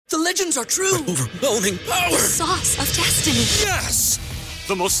The legends are true. Overwhelming power! Sauce of destiny. Yes!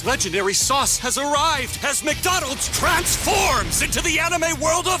 The most legendary sauce has arrived as McDonald's transforms into the anime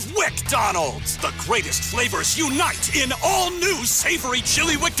world of WickDonald's. The greatest flavors unite in all new savory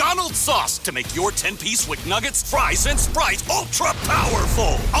chili McDonald's sauce to make your 10-piece Wick Nuggets, fries, and Sprite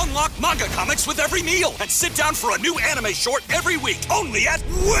ultra-powerful. Unlock manga comics with every meal and sit down for a new anime short every week only at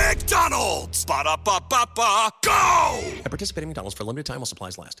WickDonald's. Ba-da-ba-ba-ba, go! At participating McDonald's for a limited time while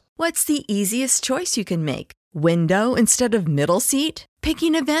supplies last. What's the easiest choice you can make? Window instead of middle seat?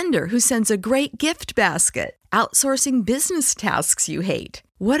 Picking a vendor who sends a great gift basket? Outsourcing business tasks you hate?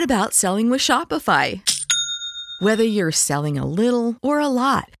 What about selling with Shopify? Whether you're selling a little or a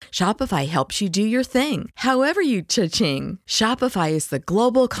lot, Shopify helps you do your thing, however you cha-ching. Shopify is the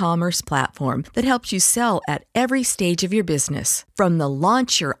global commerce platform that helps you sell at every stage of your business. From the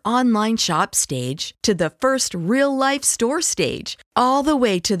launch your online shop stage to the first real-life store stage, all the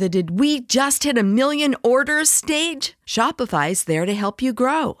way to the did we just hit a million orders stage. Shopify's there to help you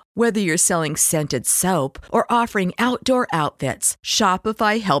grow. Whether you're selling scented soap or offering outdoor outfits,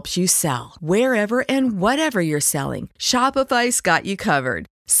 Shopify helps you sell. Wherever and whatever you're selling, Shopify's got you covered.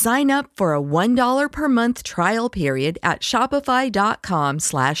 Sign up for a $1 per month trial period at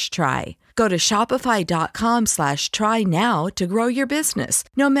shopify.com/try. Go to shopify.com/try now to grow your business,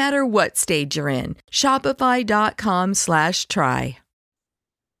 no matter what stage you're in. Shopify.com/try.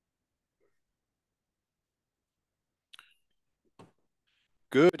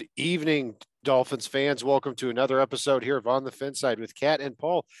 Good evening, Dolphins fans. Welcome to another episode here of On the Fin Side with Kat and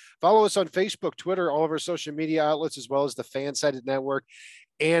Paul. Follow us on Facebook, Twitter, all of our social media outlets, as well as the Fansided Network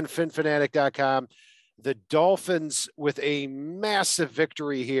and FinFanatic.com. The Dolphins with a massive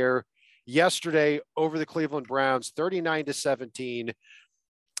victory here yesterday over the Cleveland Browns, 39-17.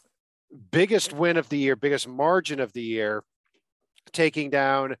 Biggest win of the year, biggest margin of the year, taking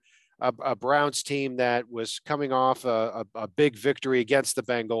down a Browns team that was coming off a big victory against the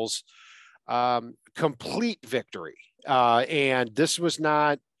Bengals, complete victory. And this was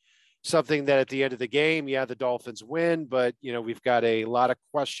not something that at the end of the game, the Dolphins win, but, we've got a lot of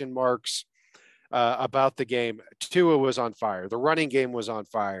question marks about the game. Tua was on fire. The running game was on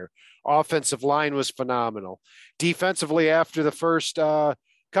fire. Offensive line was phenomenal. Defensively, after the first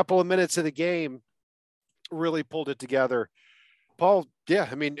couple of minutes of the game, really pulled it together. Paul,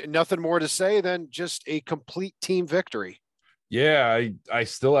 nothing more to say than just a complete team victory. Yeah, I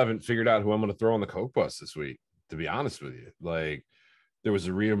still haven't figured out who I'm going to throw on the Coke bus this week, to be honest with you. Like, there was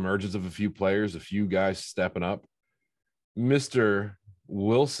a reemergence of a few players, a few guys stepping up. Mr.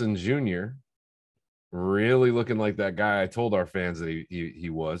 Wilson Jr., really looking like that guy I told our fans that he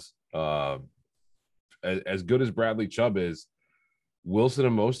was. As good as Bradley Chubb is, Wilson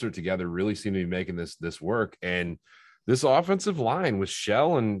and Mostert together really seem to be making this work. And this offensive line with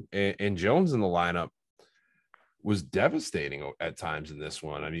Shell and Jones in the lineup was devastating at times in this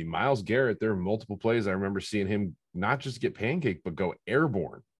one. I mean, Myles Garrett, there are multiple plays I remember seeing him not just get pancaked, but go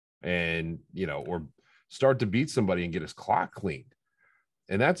airborne and, or start to beat somebody and get his clock cleaned.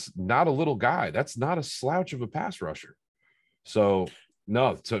 And that's not a little guy. That's not a slouch of a pass rusher. So,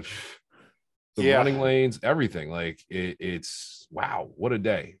 no, the running lanes, everything. Like, it's wow, what a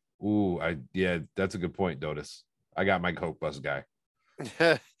day. Ooh, that's a good point, Dotis. I got my Coke bus guy.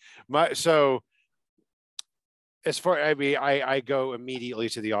 I go immediately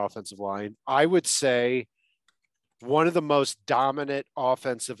to the offensive line. I would say one of the most dominant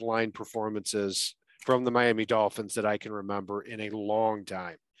offensive line performances from the Miami Dolphins that I can remember in a long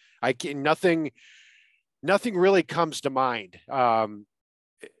time. Nothing really comes to mind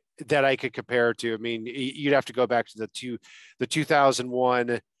that I could compare to. I mean, you'd have to go back to the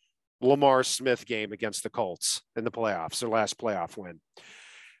 2001 Lamar Smith game against the Colts in the playoffs, their last playoff win.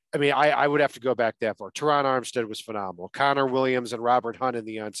 I mean, I would have to go back that far. Teron Armstead was phenomenal. Connor Williams and Robert Hunt in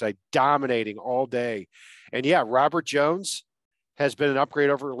the onside, dominating all day. And Robert Jones has been an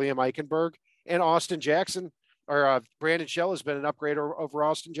upgrade over Liam Eichenberg, and Austin Jackson or Brandon Shell has been an upgrade over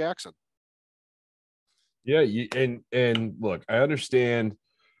Austin Jackson. Yeah. And look, I understand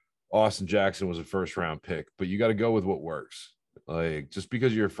Austin Jackson was a first round pick, but you got to go with what works. Like, just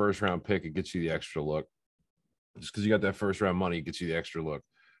because you're a first round pick, it gets you the extra look. Just because you got that first round money, it gets you the extra look.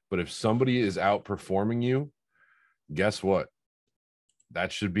 But if somebody is outperforming you, guess what?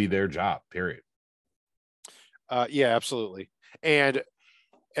 That should be their job, period. Absolutely. And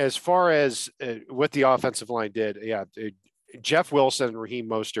as far as what the offensive line did, Jeff Wilson and Raheem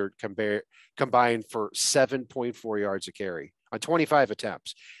Mostert combined for 7.4 yards a carry on 25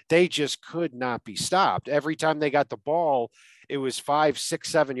 attempts. They just could not be stopped. Every time they got the ball, it was 5, 6,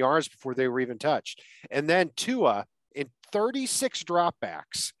 7 yards before they were even touched. And then Tua, in 36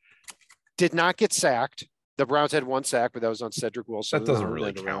 dropbacks, Did not get sacked. The Browns had 1 sack, but that was on Cedric Wilson. That doesn't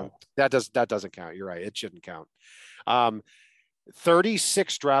really count. That doesn't count. You're right. It shouldn't count.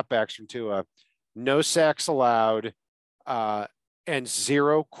 36 dropbacks from Tua, no sacks allowed, and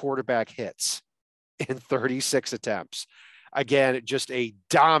 0 quarterback hits in 36 attempts. Again, just a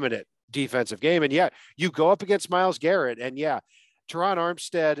dominant defensive game. And yeah, you go up against Myles Garrett, and yeah, Teron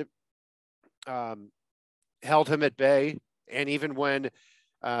Armstead held him at bay. And even when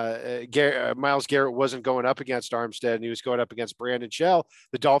Myles Garrett wasn't going up against Armstead and he was going up against Brandon Shell,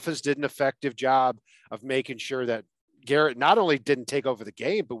 the Dolphins did an effective job of making sure that Garrett not only didn't take over the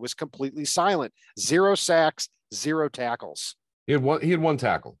game, but was completely silent. 0 sacks, 0 tackles. He had one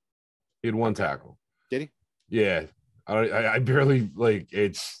tackle. Did he? Yeah. I barely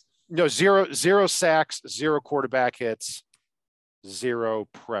it's no 0 sacks, 0 quarterback hits, 0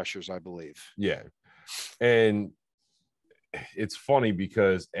 pressures, I believe. Yeah. And it's funny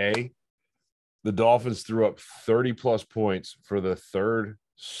because the Dolphins threw up 30 plus points for the 3rd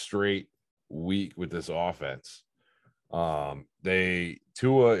straight week with this offense.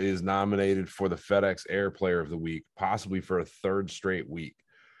 Tua is nominated for the FedEx Air Player of the Week, possibly for a 3rd straight week.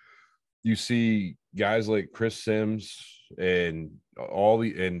 You see guys like Chris Sims and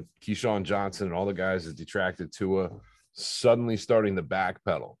Keyshawn Johnson and all the guys that detracted Tua suddenly starting to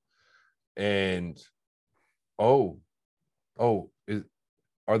backpedal. And are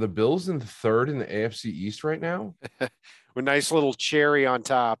the Bills in 3rd in the AFC East right now? A nice little cherry on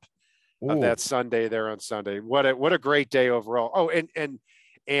top of that Sunday there on Sunday. What a great day overall. Oh, and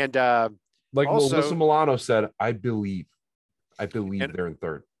like also, Melissa Milano said, I believe they're in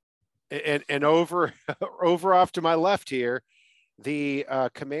 3rd. And over off to my left here, the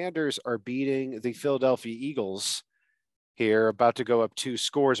Commanders are beating the Philadelphia Eagles here, about to go up 2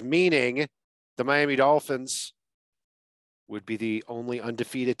 scores, meaning the Miami Dolphins would be the only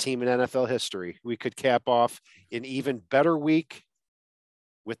undefeated team in NFL history. We could cap off an even better week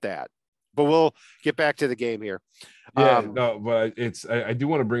with that. But we'll get back to the game here. Yeah, but I do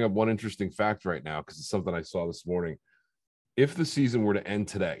want to bring up one interesting fact right now because it's something I saw this morning. If the season were to end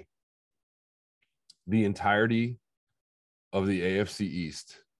today, the entirety of the AFC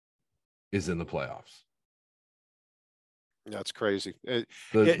East is in the playoffs. That's crazy.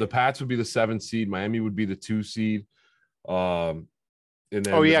 The Pats would be the 7th seed. Miami would be the 2 seed. And then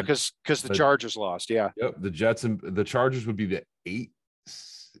because the Chargers lost. Yeah. Yep. The Jets and the Chargers would be the 8th.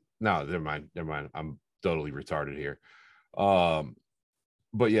 No, never mind. I'm totally retarded here.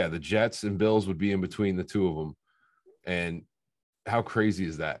 But yeah, the Jets and Bills would be in between the 2 of them. And how crazy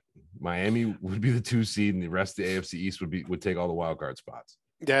is that? Miami would be the 2 seed, and the rest of the AFC East would take all the wild card spots.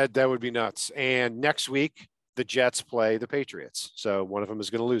 That would be nuts. And next week, the Jets play the Patriots, so one of them is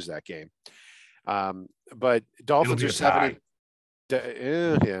going to lose that game. But Dolphins are 70.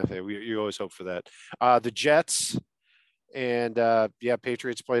 You always hope for that. The Jets and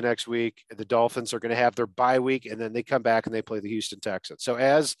Patriots play next week. The Dolphins are going to have their bye week, and then they come back and they play the Houston Texans. So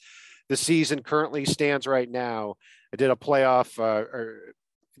as the season currently stands right now, I did a playoff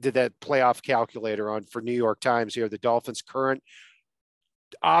did that playoff calculator for New York Times here. The Dolphins' current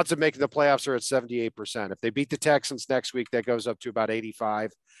odds of making the playoffs are at 78%. If they beat the Texans next week, that goes up to about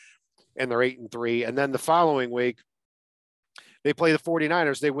 85, and they're 8-3. And then the following week, they play the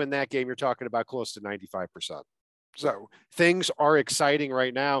 49ers. They win that game. You're talking about close to 95%. So things are exciting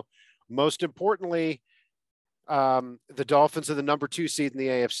right now. Most importantly, the Dolphins are the number 2 seed in the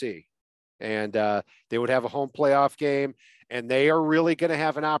AFC, and they would have a home playoff game, and they are really going to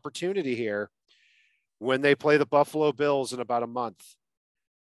have an opportunity here when they play the Buffalo Bills in about a month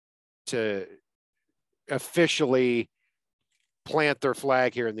to officially plant their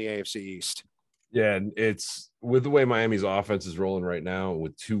flag here in the AFC East. Yeah, and it's with the way Miami's offense is rolling right now,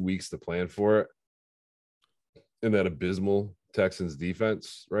 with 2 weeks to plan for it, and that abysmal Texans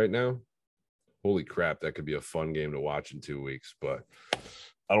defense right now. Holy crap, that could be a fun game to watch in 2 weeks. But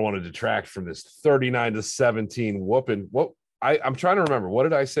I don't want to detract from this 39-17 whooping. I'm trying to remember. What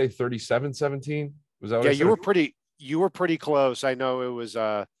did I say? 37-17? Was that what I said? You were pretty close. I know it was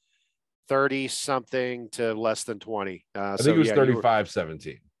 30 something to less than 20. I think it was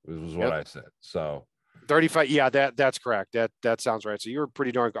 35-17 was what I said. So 35. Yeah, that's correct. That sounds right. So you were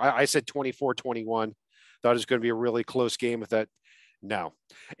pretty darn good. I said 24-21. Thought it was going to be a really close game with that. No.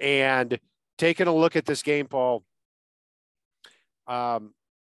 And taking a look at this game, Paul,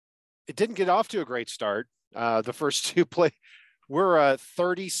 it didn't get off to a great start. The first 2 we're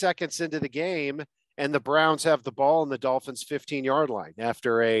 30 seconds into the game, and the Browns have the ball in the Dolphins' 15-yard line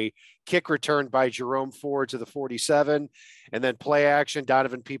after a kick return by Jerome Ford to the 47, and then play action.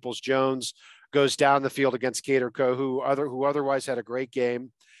 Donovan Peoples-Jones goes down the field against Gator Co, who otherwise had a great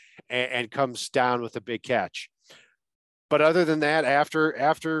game. and comes down with a big catch. But other than that,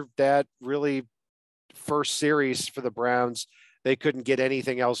 after that really first series for the Browns, they couldn't get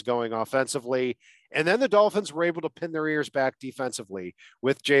anything else going offensively. And then the Dolphins were able to pin their ears back defensively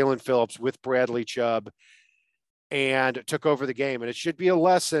with Jalen Phillips, with Bradley Chubb, and took over the game. And it should be a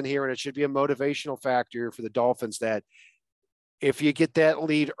lesson here, and it should be a motivational factor for the Dolphins that if you get that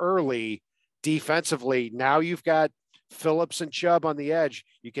lead early defensively, now you've got Phillips and Chubb on the edge.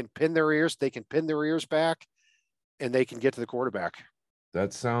 You can pin their ears. They can pin their ears back, and they can get to the quarterback.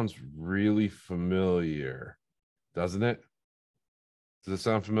 That sounds really familiar, doesn't it? Does it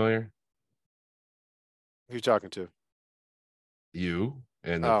sound familiar? Who are you talking to? You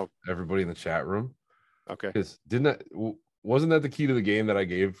and everybody in the chat room. Okay. Because wasn't that the key to the game that I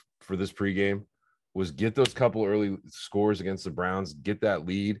gave for this pregame? Was get those couple early scores against the Browns, get that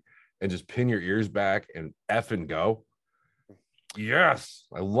lead, and just pin your ears back and effing go. Yes,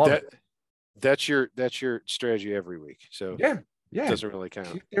 I love it. That's your strategy every week. So yeah, it doesn't really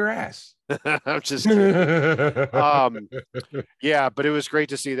count. Kick their ass. I'm just kidding. Yeah, but it was great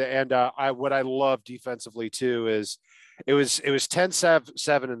to see that. And what I love defensively too is it was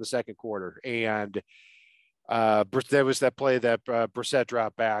 10-7 in the second quarter, and there was that play that Brissett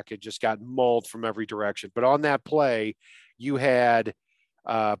dropped back and just got mauled from every direction. But on that play, you had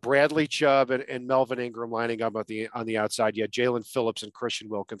Bradley Chubb and Melvin Ingram lining up on the outside. You had Jalen Phillips and Christian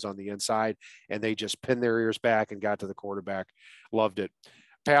Wilkins on the inside, and they just pinned their ears back and got to the quarterback. Loved it.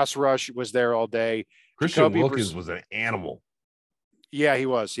 Pass rush was there all day. Christian Wilkins was an animal. Yeah, he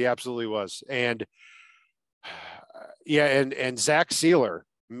was. He absolutely was. And and Zach Sealer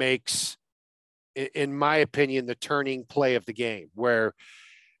makes, in my opinion, the turning play of the game where,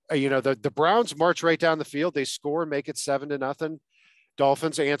 the Browns march right down the field. They score, make it 7-0.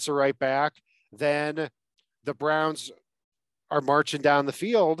 Dolphins answer right back. Then the Browns are marching down the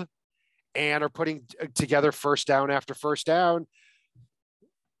field and are putting together first down after first down.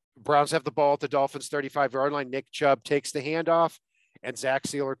 Browns have the ball at the Dolphins 35-yard line. Nick Chubb takes the handoff, and Zach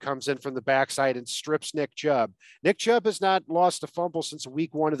Sealer comes in from the backside and strips Nick Chubb. Nick Chubb has not lost a fumble since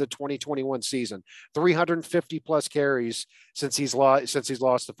week 1 of the 2021 season. 350 plus carries since he's lost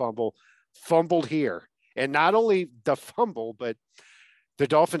the fumble. Fumbled here, and not only the fumble, but the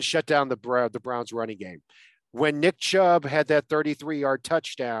Dolphins shut down the Browns running game. When Nick Chubb had that 33-yard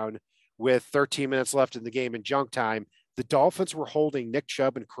touchdown with 13 minutes left in the game in junk time, the Dolphins were holding Nick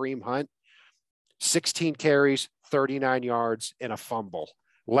Chubb and Kareem Hunt 16 carries, 39 yards, and a fumble.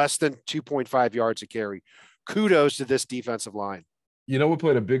 Less than 2.5 yards a carry. Kudos to this defensive line. We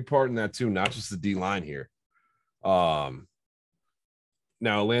played a big part in that too, not just the D-line here. Now,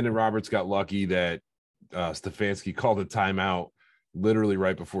 Landon Roberts got lucky that Stefanski called a timeout literally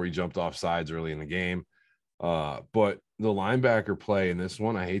right before he jumped off sides early in the game. But the linebacker play in this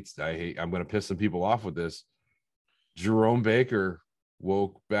one, I hate, I'm going to piss some people off with this. Jerome Baker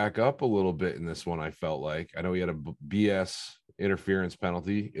woke back up a little bit in this one. I felt like, I know he had a BS interference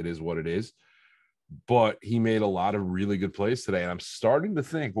penalty. It is what it is, but he made a lot of really good plays today. And I'm starting to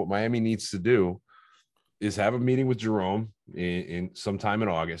think what Miami needs to do is have a meeting with Jerome in sometime in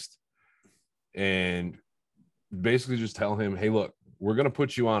August and basically just tell him, hey, look, we're going to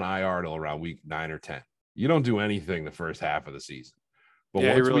put you on IR till around week 9 or 10. You don't do anything the first half of the season, but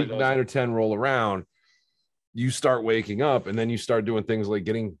once week 9 or 10 roll around, you start waking up, and then you start doing things like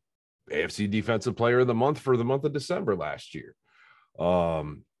getting AFC Defensive Player of the Month for the month of December last year.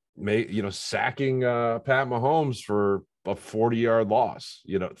 Sacking Pat Mahomes for a 40-yard loss,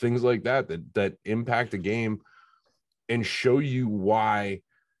 things like that impact the game and show you why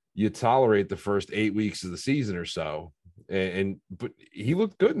you tolerate the first 8 weeks of the season or so. But he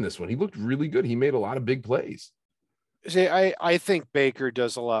looked good in this one. He looked really good. He made a lot of big plays. See, I think Baker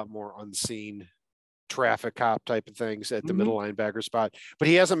does a lot more unseen traffic cop type of things at the middle linebacker spot, but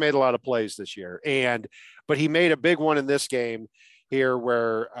he hasn't made a lot of plays this year. But he made a big one in this game here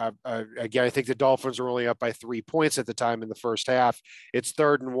where, again, I think the Dolphins were only up by 3 points at the time in the first half. It's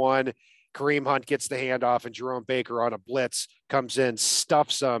 3rd and 1. Kareem Hunt gets the handoff, and Jerome Baker on a blitz comes in,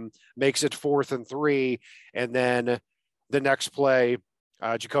 stuffs him, makes it 4th and 3. And then the next play,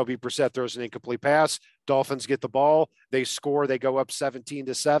 Jacoby Brissett throws an incomplete pass. Dolphins get the ball. They score. They go up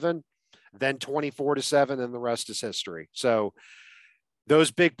 17-7, then 24-7, and the rest is history. So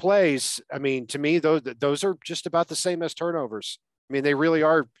those big plays, I mean, to me, those are just about the same as turnovers. I mean, they really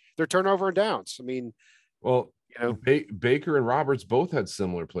are. They're turnover and downs. I mean, well, Baker and Roberts both had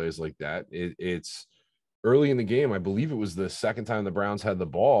similar plays like that. It's early in the game. I believe it was the second time the Browns had the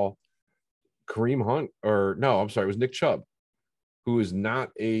ball. Kareem Hunt, it was Nick Chubb, who is not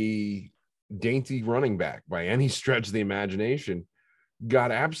a dainty running back by any stretch of the imagination,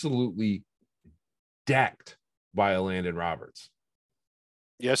 got absolutely decked by Landon Roberts.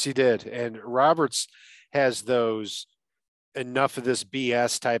 Yes, he did. And Roberts has those enough of this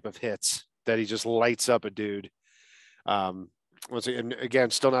BS type of hits that he just lights up a dude. Once again,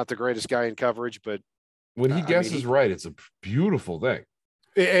 still not the greatest guy in coverage, but when he guesses right, it's a beautiful thing.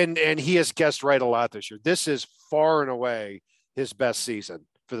 And he has guessed right a lot this year. This is far and away his best season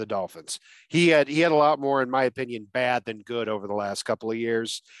for the Dolphins. He had a lot more, in my opinion, bad than good over the last couple of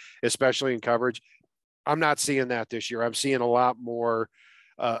years, especially in coverage. I'm not seeing that this year. I'm seeing a lot more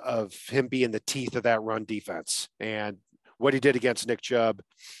of him being the teeth of that run defense, and what he did against Nick Chubb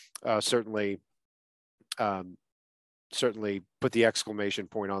certainly put the exclamation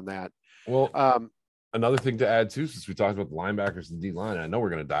point on that. Well, another thing to add too, since we talked about the linebackers and D line, I know we're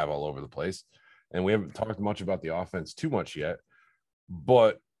going to dive all over the place, and we haven't talked much about the offense too much yet,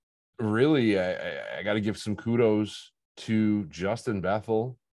 but really, I got to give some kudos to Justin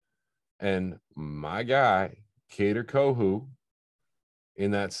Bethel and my guy, Kader Kohou,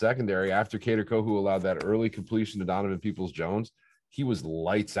 in that secondary. After Kader Kohou allowed that early completion to Donovan Peoples-Jones, he was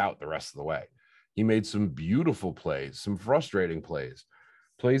lights out the rest of the way. He made some beautiful plays, some frustrating plays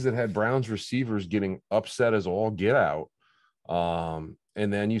that had Browns receivers getting upset as all get out. And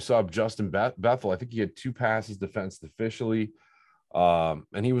then you saw Justin Bethel. I think he had 2 passes defensed officially,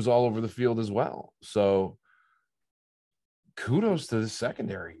 and he was all over the field as well. So kudos to the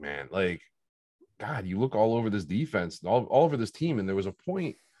secondary, man. Like, God, you look all over this defense, all over this team. And there was a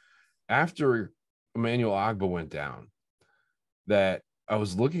point after Emmanuel Ogbah went down that I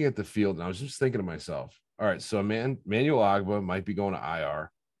was looking at the field and I was just thinking to myself, all right, so Emmanuel Ogbah might be going to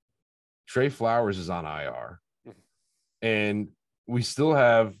IR. Trey Flowers is on IR. And we still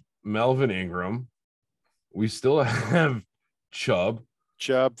have Melvin Ingram. We still have Chubb,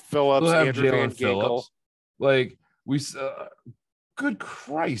 Phillips, Andrew Van Ginkel. Like, good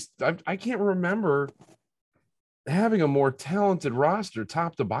Christ, I can't remember having a more talented roster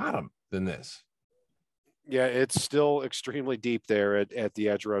top to bottom than this. Yeah, it's still extremely deep there at the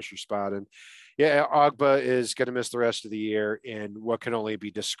edge rusher spot. And yeah, Ogbah is going to miss the rest of the year in what can only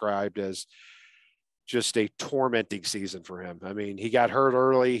be described as just a tormenting season for him. I mean, he got hurt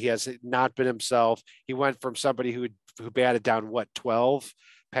early. He has not been himself. He went from somebody who batted down 12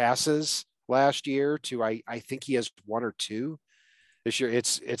 passes last year to I think he has 1 or 2 this year.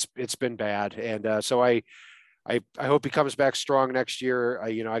 It's been bad. And so I hope he comes back strong next year.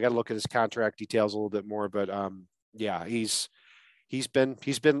 I got to look at his contract details a little bit more, but yeah, he's been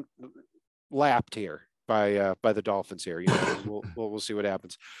lapped here by the Dolphins here. We'll see what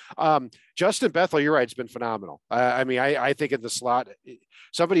happens. Justin Bethel, you're right. It's been phenomenal. I think in the slot,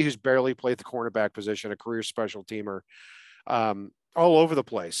 somebody who's barely played the cornerback position, a career special teamer, all over the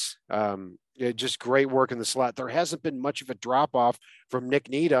place. Just great work in the slot. There hasn't been much of a drop off from Nick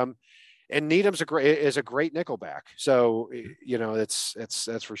Needham, and Needham's a great nickelback. So,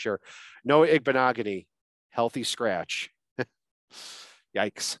 that's for sure. Noah Igbenogany, healthy scratch.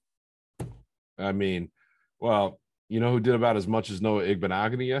 Yikes. I mean, well, you know who did about as much as Noah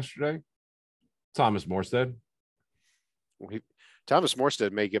Igbenogany yesterday? Thomas Morstead. Thomas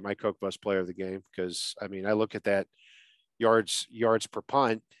Morstead may get my Coke Bus player of the game because, I look at that yards per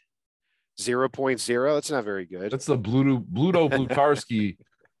punt, 0.0. That's not very good. That's the Bluto Blutarski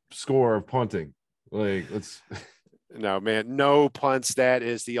score of punting. Like, let's no, man, no punts. That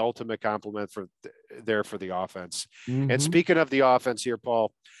is the ultimate compliment for the offense. Mm-hmm. And speaking of the offense here,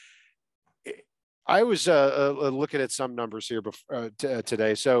 Paul, I was looking at some numbers here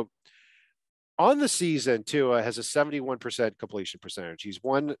today. So on the season, Tua has a 71% completion percentage. He's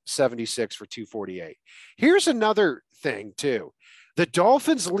 176 for 248. Here's another thing too. The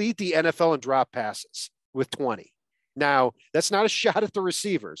Dolphins lead the NFL in drop passes with 20. Now, that's not a shot at the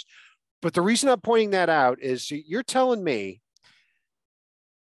receivers, but the reason I'm pointing that out is you're telling me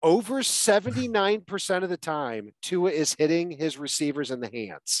over 79% of the time, Tua is hitting his receivers in the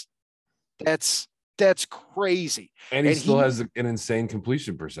hands. That's crazy. And he still has an insane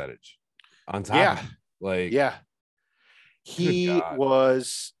completion percentage on top. Yeah. Of it. Yeah. He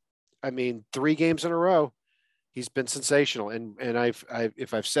was, 3 games in a row. He's been sensational. And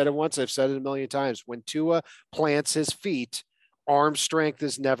if I've said it once, I've said it a million times. When Tua plants his feet, arm strength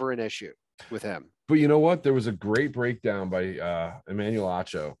is never an issue with him. But you know what? There was a great breakdown by Emmanuel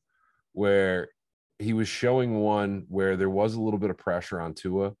Acho where he was showing one where there was a little bit of pressure on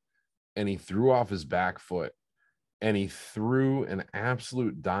Tua and he threw off his back foot and he threw an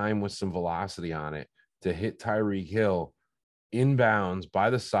absolute dime with some velocity on it to hit Tyreek Hill inbounds by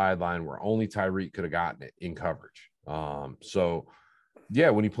the sideline where only Tyreek could have gotten it in coverage. So yeah,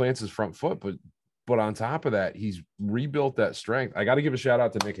 when he plants his front foot, but But on top of that, he's rebuilt that strength. I got to give a shout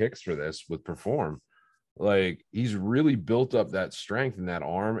out to Nick Hicks for this with Perform. Like, he's really built up that strength in that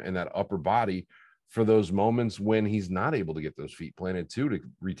arm and that upper body for those moments when he's not able to get those feet planted too, to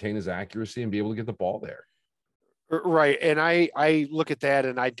retain his accuracy and be able to get the ball there. Right. And I look at that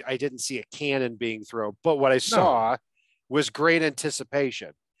and I didn't see a cannon being thrown, but what I saw was great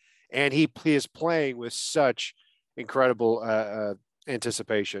anticipation, and he is playing with such incredible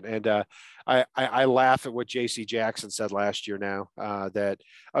anticipation. And I laugh at what JC Jackson said last year now, that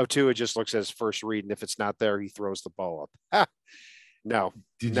Tua just looks at his first read, and if it's not there, he throws the ball up. No,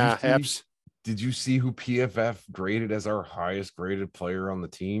 did you see who PFF graded as our highest graded player on the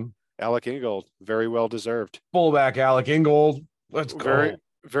team? Alec Ingold, very well deserved. Fullback Alec Ingold. Let's go. Very,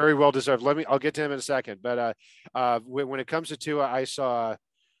 very well deserved. I'll get to him in a second. But when it comes to Tua, I saw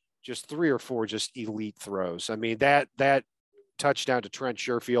just 3 or 4 just elite throws. I mean, that touchdown to Trent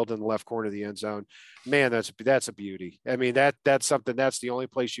Sherfield in the left corner of the end zone, man, that's a beauty. I mean, that's something, that's the only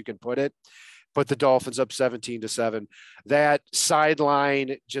place you can put it. Put the Dolphins up 17-7. That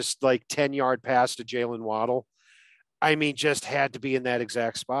sideline, just like 10-yard pass to Jalen Waddle, I mean, just had to be in that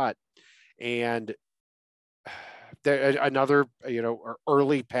exact spot. And another,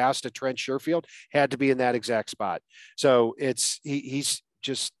 early pass to Trent Sherfield had to be in that exact spot. So he's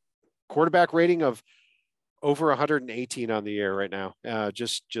just quarterback rating of over 118 on the air right now.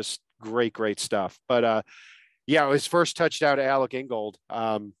 Just great stuff. But his first touchdown to Alec Ingold.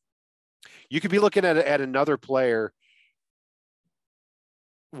 You could be looking at another player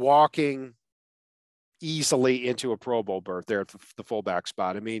walking easily into a Pro Bowl berth there at the fullback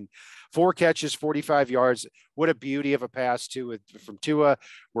spot. I mean, 4 catches, 45 yards. What a beauty of a pass from Tua,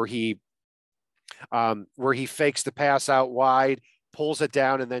 where he fakes the pass out wide, pulls it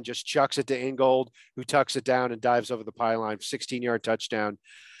down, and then just chucks it to Ingold, who tucks it down and dives over the pylon. 16-yard touchdown.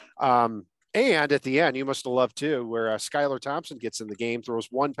 And at the end, you must have loved too, where Skylar Thompson gets in the game, throws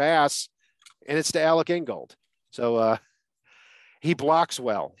one pass, and it's to Alec Ingold. So he blocks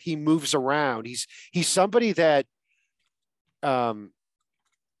well. He moves around. He's somebody that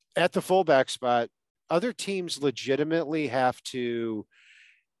at the fullback spot, other teams legitimately have to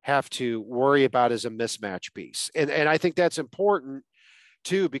worry about as a mismatch piece. And I think that's important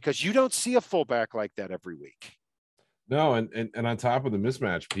too, because you don't see a fullback like that every week. No, and on top of the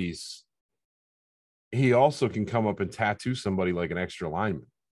mismatch piece, he also can come up and tattoo somebody like an extra lineman,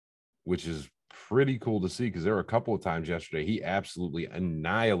 which is pretty cool to see, because there were a couple of times yesterday he absolutely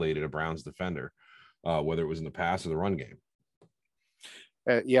annihilated a Browns defender, whether it was in the pass or the run game.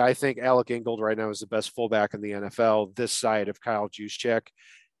 I think Alec Ingold right now is the best fullback in the NFL this side of Kyle Juszczyk.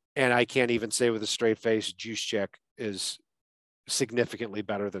 And I can't even say with a straight face, Juszczyk is significantly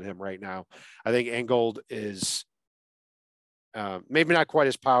better than him right now. I think Ingold is maybe not quite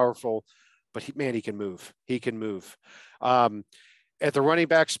as powerful, but he can move. He can move. At the running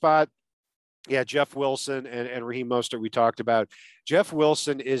back spot, Jeff Wilson and Raheem Mostert we talked about. Jeff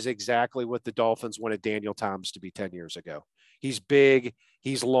Wilson is exactly what the Dolphins wanted Daniel Thomas to be 10 years ago. He's big,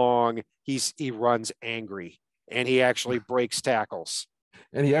 he's long, he runs angry, and he actually breaks tackles.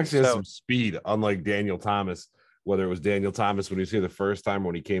 And he actually has some speed, unlike Daniel Thomas, whether it was Daniel Thomas when he was here the first time,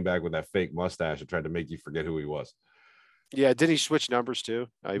 when he came back with that fake mustache and tried to make you forget who he was. Yeah, did he switch numbers too?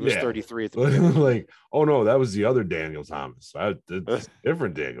 He was 33 at the beginning. Like, oh no, that was the other Daniel Thomas. It's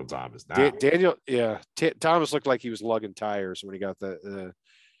different Daniel Thomas now. Thomas looked like he was lugging tires when he got the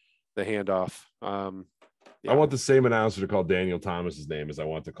handoff. I want the same announcer to call Daniel Thomas's name as I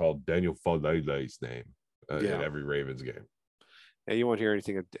want to call Daniel Falale's name in every Ravens game. Yeah, you won't hear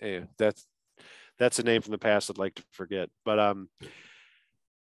anything. That's a name from the past I'd like to forget. But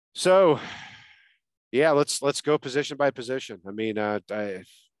let's go position by position. I mean,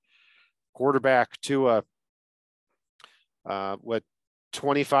 quarterback to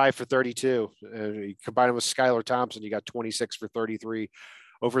 25 for 32. You combine it with Skylar Thompson, you got 26 for 33,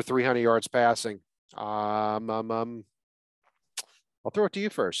 over 300 yards passing. I'll throw it to you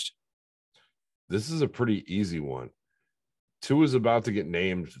first. This is a pretty easy one. Tua is about to get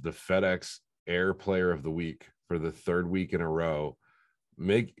named the FedEx Air Player of the Week for the 3rd week in a row.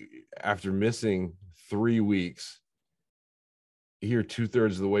 After missing 3 weeks here,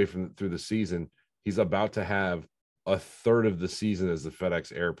 2/3 of the way through the season, he's about to have a third of the season as the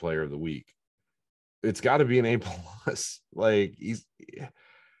FedEx Air Player of the Week. It's got to be an A+. Like, he's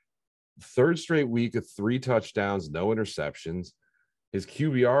 3rd straight week of 3 touchdowns, no interceptions. His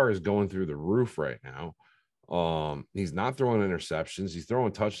QBR is going through the roof right now. He's not throwing interceptions. He's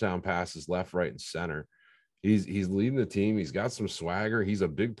throwing touchdown passes left, right, and center. He's leading the team. He's got some swagger. He's a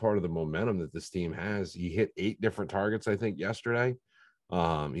big part of the momentum that this team has. He hit 8 different targets, I think, yesterday.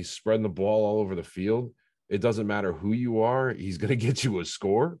 He's spreading the ball all over the field. It doesn't matter who you are. He's going to get you a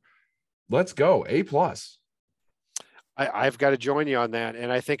score. Let's go. A+. I've got to join you on that.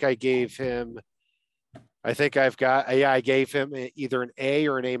 And I think I gave him, I gave him either an A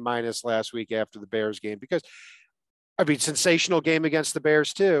or an A- last week after the Bears game, because I mean, sensational game against the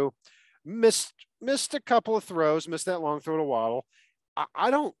Bears too. Missed a couple of throws, missed that long throw to Waddle.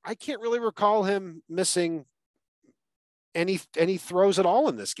 I can't really recall him missing any throws at all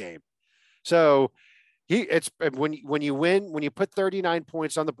in this game. So when you win, when you put 39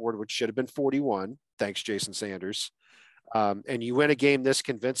 points on the board, which should have been 41, thanks Jason Sanders, and you win a game this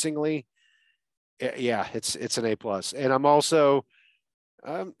convincingly, yeah, it's an A+. And I'm also,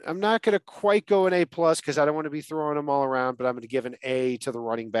 I'm not going to quite go an A+ because I don't want to be throwing them all around, but I'm going to give an A to the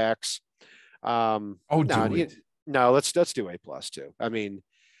running backs. No, let's do A+ too. I mean,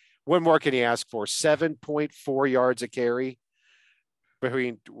 what more can you ask for? 7.4 yards a carry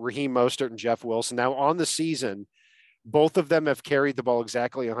between Raheem Mostert and Jeff Wilson. Now on the season, both of them have carried the ball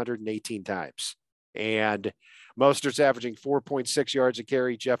exactly 118 times. And Mostert's averaging 4.6 yards a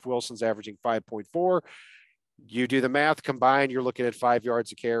carry. Jeff Wilson's averaging 5.4. You do the math combined, you're looking at 5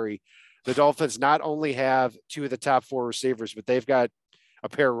 yards a carry. The Dolphins not only have two of the top four receivers, but they've got a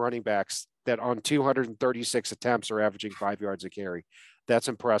pair of running backs that on 236 attempts are averaging 5 yards a carry. That's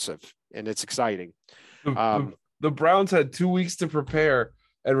impressive, and it's exciting. The Browns had 2 weeks to prepare,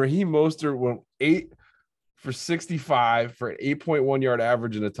 and Raheem Mostert went 8 for 65 for an 8.1 yard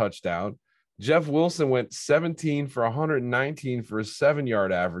average and a touchdown. Jeff Wilson went 17 for 119 for a 7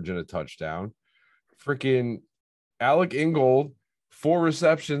 yard average and a touchdown. Freaking Alec Ingold, 4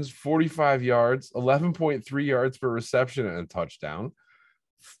 receptions, 45 yards, 11.3 yards per reception and a touchdown.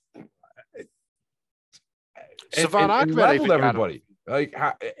 Savon Ahmed leveled everybody. Like,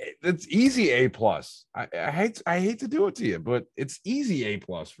 it's easy A+. I hate to do it to you, but it's easy A+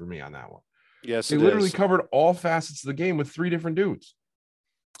 for me on that one. Yes, they literally covered all facets of the game with 3 different dudes.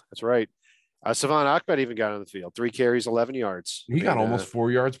 That's right. Savon Ahmed even got on the field. 3 carries, 11 yards. He got almost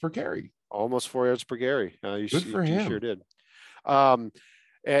 4 yards per carry. Almost 4 yards per carry. Good for him. You sure did.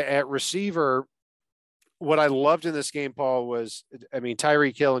 At receiver, what I loved in this game, Paul, was, I mean,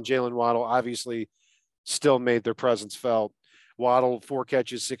 Tyreek Hill and Jalen Waddle obviously still made their presence felt. Waddle, 4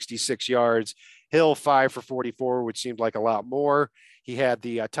 catches, 66 yards. Hill, 5 for 44, which seemed like a lot more. He had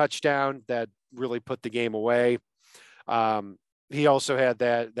the touchdown that really put the game away. He also had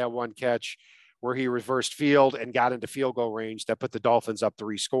that one catch where he reversed field and got into field goal range that put the Dolphins up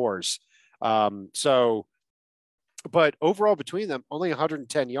 3 scores. But overall between them, only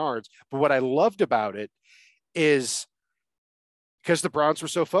 110 yards. But what I loved about it is because the Browns were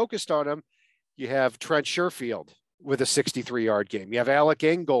so focused on him, you have Trent Sherfield with a 63-yard game. You have Alec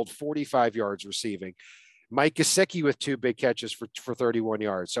Ingold, 45 yards receiving. Mike Gesicki with 2 big catches for 31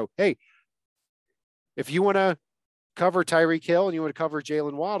 yards. So, hey, if you want to cover Tyreek Hill and you want to cover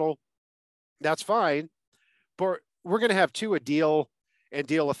Jalen Waddle, that's fine. But we're going to have 2 a deal and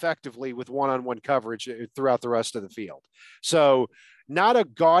deal effectively with one-on-one coverage throughout the rest of the field. So not a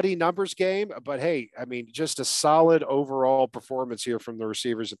gaudy numbers game, but hey, I mean, just a solid overall performance here from the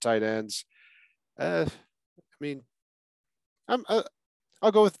receivers and tight ends. I mean, I'll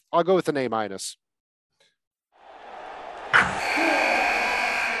go with an A-.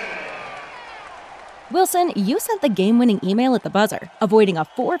 Wilson, you sent the game-winning email at the buzzer, avoiding a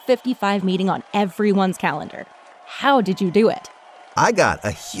 4:55 meeting on everyone's calendar. How did you do it? I got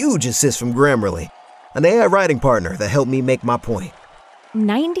a huge assist from Grammarly, an AI writing partner that helped me make my point.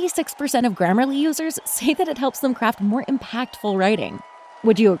 96% of Grammarly users say that it helps them craft more impactful writing.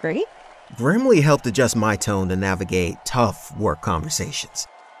 Would you agree? Grammarly helped adjust my tone to navigate tough work conversations.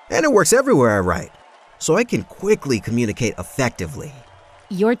 And it works everywhere I write, so I can quickly communicate effectively.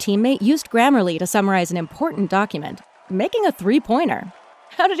 Your teammate used Grammarly to summarize an important document, making a 3-pointer.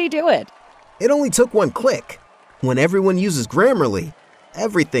 How did he do it? It only took 1 click. When everyone uses Grammarly,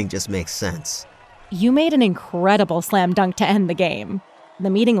 everything just makes sense. You made an incredible slam dunk to end the game.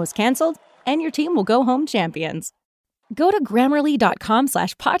 The meeting was canceled, and your team will go home champions. Go to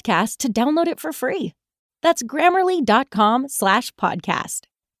Grammarly.com/podcast to download it for free. That's Grammarly.com/podcast.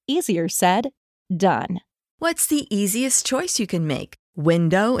 Easier said, done. What's the easiest choice you can make?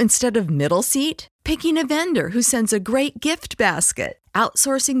 Window instead of middle seat? Picking a vendor who sends a great gift basket?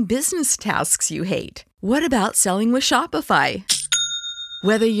 Outsourcing business tasks you hate? What about selling with Shopify?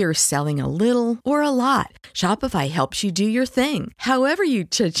 Whether you're selling a little or a lot, Shopify helps you do your thing, however you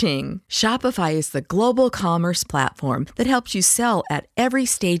cha-ching. Shopify is the global commerce platform that helps you sell at every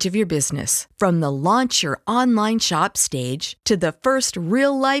stage of your business. From the launch your online shop stage to the first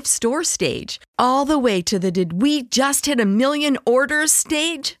real-life store stage, all the way to the did we just hit a million orders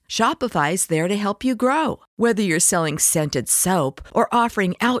stage? Shopify's there to help you grow. Whether you're selling scented soap or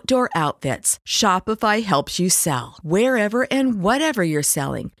offering outdoor outfits, Shopify helps you sell. Wherever and whatever you're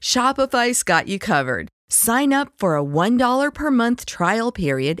selling, Shopify's got you covered. Sign up for a $1 per month trial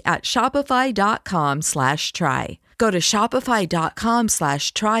period at shopify.com/try. Go to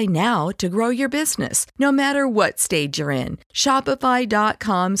shopify.com/try now to grow your business, no matter what stage you're in.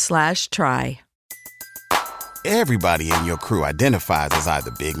 Shopify.com/try. Everybody in your crew identifies as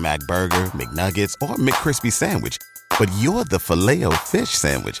either Big Mac Burger, McNuggets, or McCrispy Sandwich. But you're the Filet-O-Fish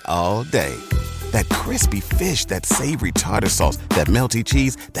Sandwich all day. That crispy fish, that savory tartar sauce, that melty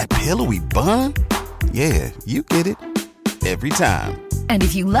cheese, that pillowy bun. Yeah, you get it. Every time. And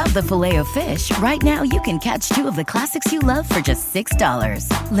if you love the Filet-O-Fish, right now you can catch two of the classics you love for just $6.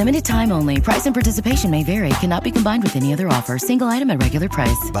 Limited time only. Price and participation may vary. Cannot be combined with any other offer. Single item at regular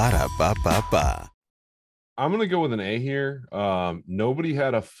price. Ba-da-ba-ba-ba. I'm going to go with an A here. Nobody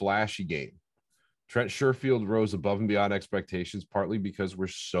had a flashy game. Trent Sherfield rose above and beyond expectations, partly because we're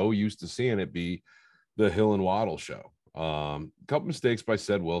so used to seeing it be the Hill and Waddle show. A couple mistakes by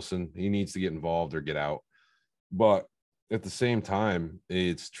Ced Wilson. He needs to get involved or get out. But at the same time,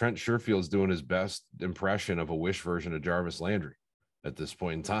 it's Trent Sherfield's doing his best impression of a Wish version of Jarvis Landry at this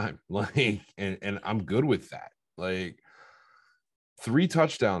point in time. And I'm good with that. 3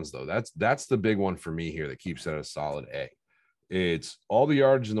 touchdowns, though. That's the big one for me here that keeps it a solid A. It's all the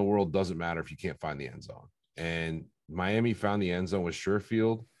yardage in the world doesn't matter if you can't find the end zone. And Miami found the end zone with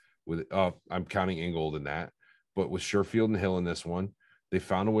Sherfield. I'm counting Ingold in that, but with Sherfield and Hill in this one, they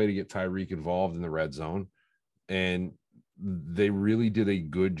found a way to get Tyreek involved in the red zone, and they really did a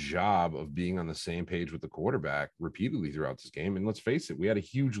good job of being on the same page with the quarterback repeatedly throughout this game. And let's face it, we had a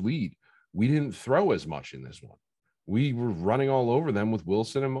huge lead. We didn't throw as much in this one. We were running all over them with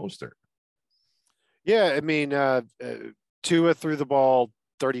Wilson and Mostert. Yeah, I mean, Tua threw the ball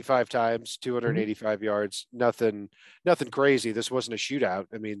 35 times, 285 yards. Nothing crazy. This wasn't a shootout.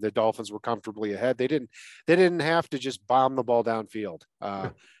 I mean, the Dolphins were comfortably ahead. They didn't have to just bomb the ball downfield.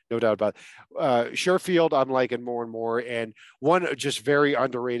 No doubt about it. Sherfield, I'm liking more and more. And one just very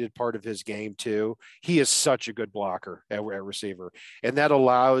underrated part of his game too. He is such a good blocker at receiver, and that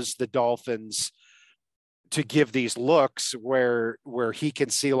allows the Dolphins to give these looks where he can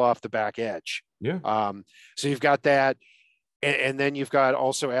seal off the back edge. Yeah. So you've got that. And then you've got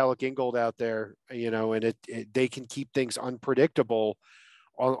also Alec Ingold out there, and they can keep things unpredictable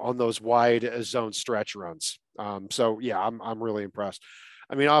on those wide zone stretch runs. So yeah, I'm really impressed.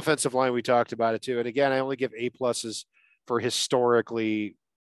 I mean, offensive line, we talked about it too. And again, I only give A+ for historically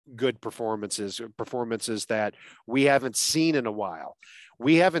good performances that we haven't seen in a while.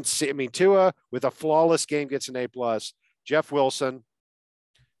 We haven't seen, I mean, Tua with a flawless game gets an A+. Jeff Wilson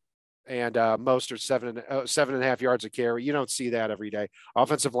and Mostert 7.5 yards a carry. You don't see that every day.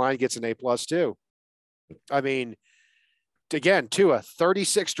 Offensive line gets an A+ too. I mean, again, Tua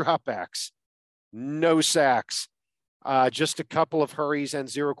 36 dropbacks, no sacks, just a couple of hurries and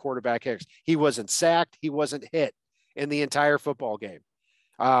 0 quarterback hits. He wasn't sacked. He wasn't hit in the entire football game.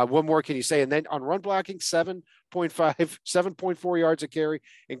 What more can you say? And then on run blocking, 7.4 yards a carry.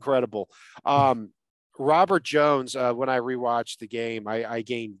 Incredible. Robert Jones, when I rewatched the game, I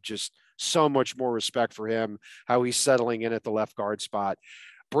gained just so much more respect for him, how he's settling in at the left guard spot.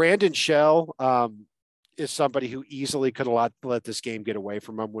 Brandon Shell is somebody who easily could have let this game get away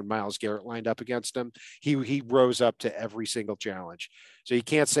from him when Myles Garrett lined up against him. He rose up to every single challenge. So you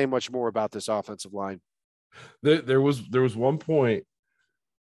can't say much more about this offensive line. There was one point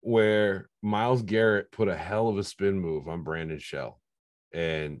where Myles Garrett put a hell of a spin move on Brandon Shell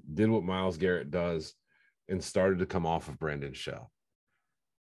and did what Myles Garrett does and started to come off of Brandon Shell.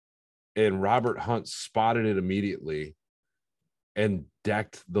 And Robert Hunt spotted it immediately and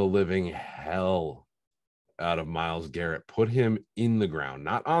decked the living hell out of Myles Garrett, put him in the ground,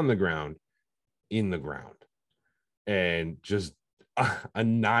 not on the ground, in the ground, and just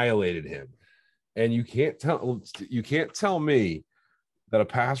annihilated him. And you can't tell me that a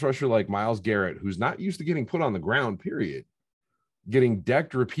pass rusher like Myles Garrett, who's not used to getting put on the ground, period, getting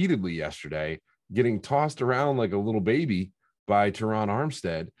decked repeatedly yesterday, getting tossed around like a little baby by Teron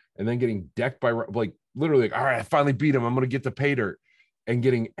Armstead, and then getting decked by, like, literally, like, all right, I finally beat him. I'm going to get the pay dirt, and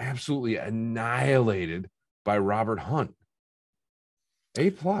getting absolutely annihilated by Robert Hunt.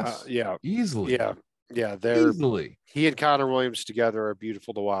 A+. Yeah. Easily. Yeah. They're easily. He and Connor Williams together are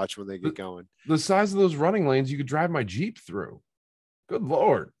beautiful to watch when they get going. The size of those running lanes, you could drive my Jeep through. Good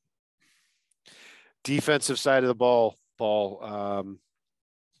Lord. Defensive side of the ball, Paul.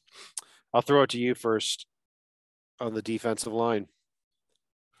 I'll throw it to you first on the defensive line.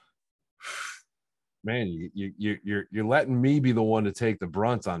 Man, you're letting me be the one to take the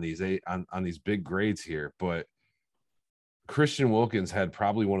brunt on these on these big grades here, but Christian Wilkins had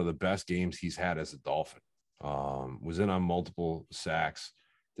probably one of the best games he's had as a Dolphin. Was in on multiple sacks,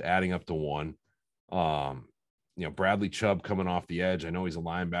 adding up to one. Bradley Chubb coming off the edge. I know he's a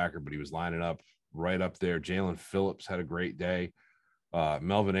linebacker, but he was lining up right up there. Jalen Phillips had a great day.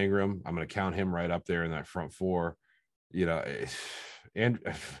 Melvin Ingram, I'm going to count him right up there in that front four. And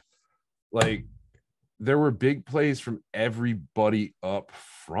like there were big plays from everybody up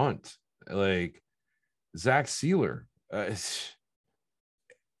front. Like Zach Sealer. I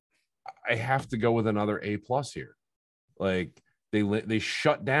have to go with another A+ here. Like they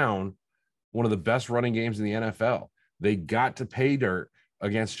shut down one of the best running games in the NFL. They got to pay dirt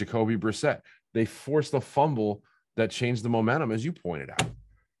against Jacoby Brissett. They forced a fumble that changed the momentum, as you pointed out.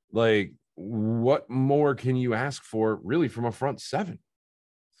 Like, what more can you ask for, really, from a front seven?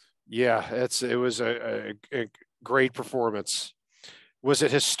 Yeah, it was a great performance. Was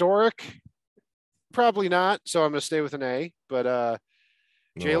it historic? Probably not. So I'm going to stay with an A. But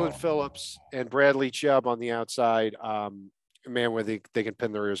Jalen Phillips and Bradley Chubb on the outside. Man, when they can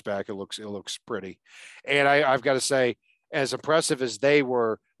pin their ears back, it looks pretty. And I've got to say, as impressive as they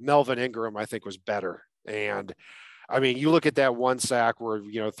were, Melvin Ingram, I think, was better. And I mean, you look at that one sack where,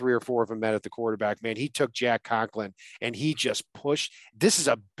 3 or 4 of them met at the quarterback, man, he took Jack Conklin and he just pushed. This is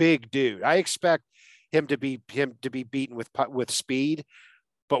a big dude. I expect him to be beaten with speed,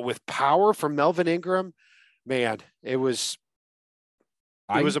 but with power from Melvin Ingram, man, it was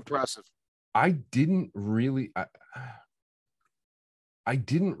impressive. I didn't realize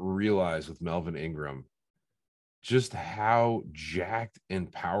with Melvin Ingram just how jacked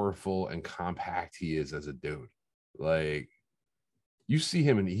and powerful and compact he is as a dude. Like, you see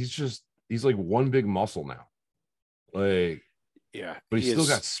him and he's like one big muscle now. Like, yeah, but he's still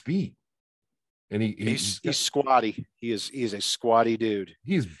got speed. And he's squatty. He is a squatty dude.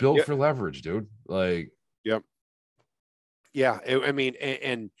 He's built for leverage, dude. Like, yep. Yeah.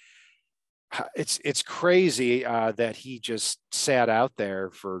 It's crazy that he just sat out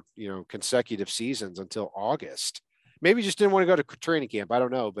there for, consecutive seasons until August. Maybe he just didn't want to go to training camp. I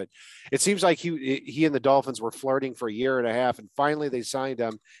don't know, but it seems like he and the Dolphins were flirting for a year and a half, and finally they signed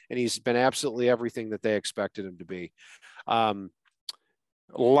him, and he's been absolutely everything that they expected him to be.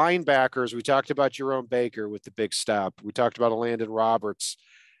 Linebackers, we talked about Jerome Baker with the big stop. We talked about Landon Roberts.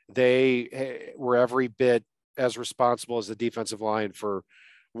 They were every bit as responsible as the defensive line for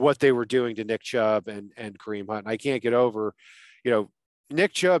what they were doing to Nick Chubb and Kareem Hunt. And I can't get over,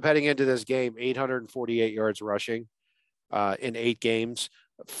 Nick Chubb heading into this game, 848 yards rushing in 8 games,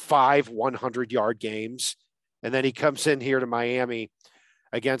 5 100-yard games. And then he comes in here to Miami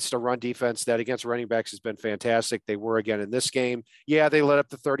against a run defense that against running backs has been fantastic. They were again in this game. Yeah, they let up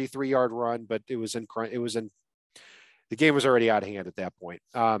the 33-yard run, but the game was already out of hand at that point.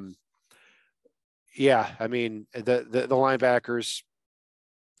 Yeah, I mean, the linebackers,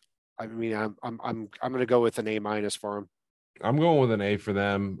 I mean, I'm going to go with an A- for them. I'm going with an A for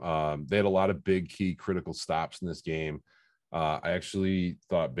them. They had a lot of big key critical stops in this game. I actually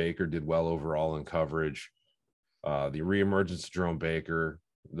thought Baker did well overall in coverage. The reemergence of Jerome Baker,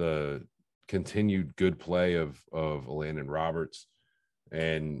 the continued good play of Landon Roberts,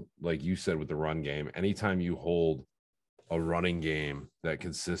 and like you said with the run game, anytime you hold a running game that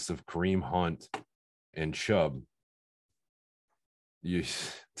consists of Kareem Hunt and Chubb,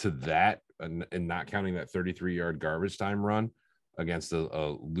 and not counting that 33-yard garbage time run against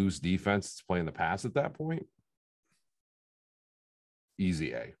a loose defense that's playing the pass at that point,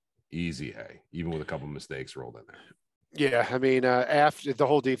 easy A, even with a couple mistakes rolled in there. Yeah, I mean, after the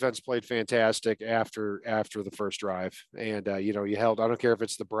whole defense played fantastic after the first drive, and you held. I don't care if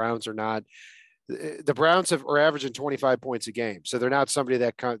it's the Browns or not. The Browns are averaging 25 points a game, so they're not somebody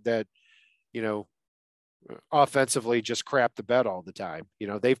that offensively just crap the bed all the time.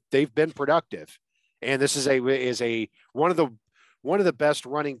 They've been productive, and this is one of the best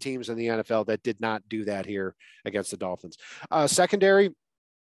running teams in the NFL that did not do that here against the Dolphins. Secondary.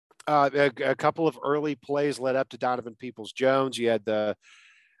 A couple of early plays led up to Donovan Peoples-Jones. You had the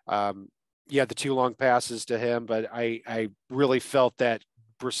 2 long passes to him, but I really felt that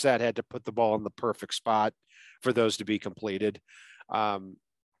Brissett had to put the ball in the perfect spot for those to be completed.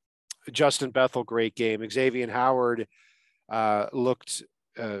 Justin Bethel, great game. Xavier Howard looked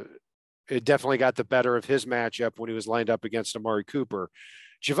it definitely got the better of his matchup when he was lined up against Amari Cooper.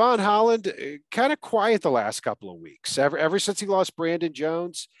 Javon Holland, kind of quiet the last couple of weeks. Ever since he lost Brandon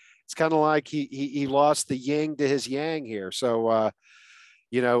Jones, it's kind of like he lost the yin to his yang here. So, I'm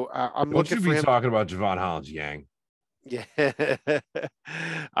looking for him. Talking about Javon Holland's yang. Yeah,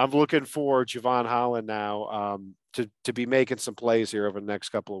 I'm looking for Javon Holland now to be making some plays here over the next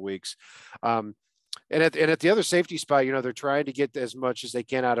couple of weeks. And at the other safety spot, they're trying to get as much as they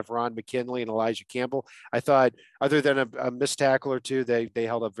can out of Ron McKinley and Elijah Campbell. I thought, other than a missed tackle or two, they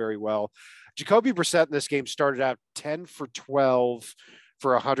held up very well. Jacoby Brissett in this game started out 10 for 12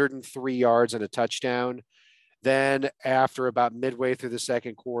 for 103 yards and a touchdown. Then after about midway through the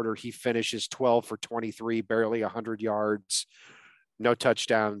second quarter, he finishes 12 for 23, barely 100 yards, no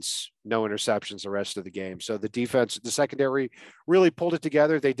touchdowns, no interceptions the rest of the game. So the defense, the secondary really pulled it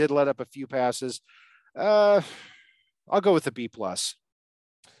together. They did let up a few passes. I'll go with the B+.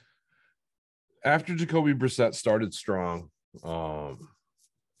 After Jacoby Brissett started strong, the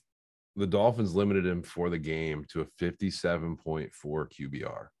Dolphins limited him for the game to a 57.4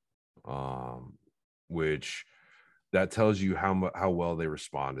 QBR, which that tells you how well they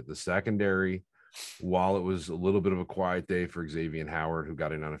responded. The secondary, while it was a little bit of a quiet day for Xavier Howard, who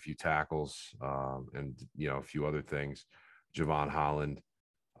got in on a few tackles and a few other things, Javon Holland,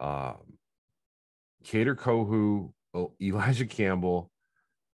 Kader Kohou, Elijah Campbell,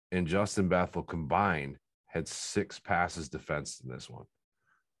 and Justin Bethel combined had 6 passes defensed in this one.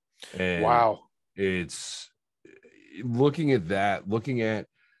 And wow. It's looking at,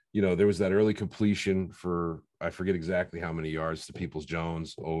 there was that early completion for, I forget exactly how many yards to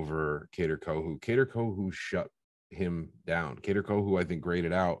Peoples-Jones over Kader Kohou. Kader Kohou shut him down. Kader Kohou, I think,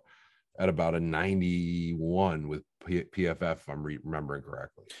 graded out at about a 91 with PFF, if I'm remembering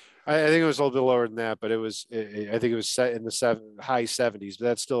correctly. I think it was a little bit lower than that, but I think it was set in the high 70s, but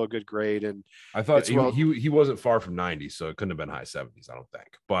that's still a good grade. And I thought he wasn't far from 90, so it couldn't have been high 70s, I don't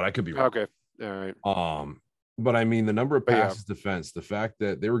think, but I could be wrong. Okay. All right. But I mean, the number of passes defense, the fact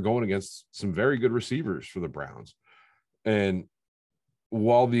that they were going against some very good receivers for the Browns. And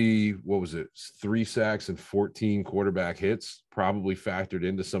while 3 sacks and 14 quarterback hits probably factored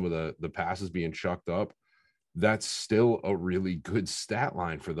into some of the passes being chucked up, that's still a really good stat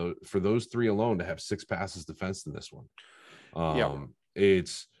line for those 3 alone to have 6 passes defensed in this one.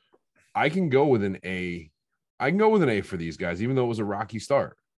 I can go with an A for these guys, even though it was a rocky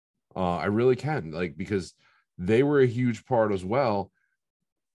start. I really can, because they were a huge part as well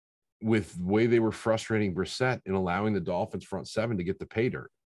with the way they were frustrating Brissett and allowing the Dolphins front 7 to get the pay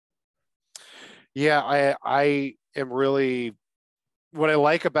dirt. Yeah, I am really, what I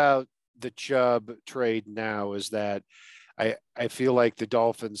like about the Chubb trade now is that I feel like the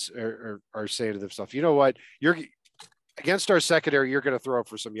Dolphins are saying to themselves, you know what, you're against our secondary, you're going to throw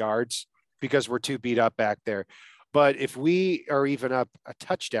for some yards because we're too beat up back there. But if we are even up a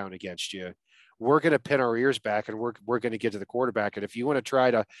touchdown against you, we're going to pin our ears back and we're going to get to the quarterback. And if you want to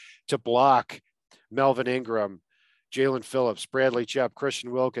try to block Melvin Ingram, Jalen Phillips, Bradley Chubb, Christian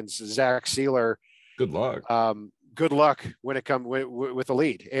Wilkins, Zach Sealer, good luck. Good luck when it comes with a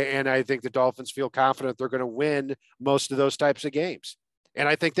lead. And I think the Dolphins feel confident they're going to win most of those types of games. And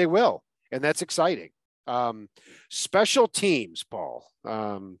I think they will. And that's exciting. Special teams, Paul.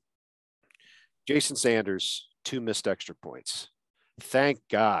 Jason Sanders, 2 missed extra points. Thank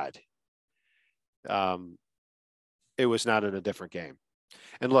God. It was not in a different game.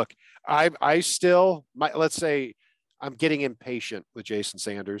 And look, I still, let's say, I'm getting impatient with Jason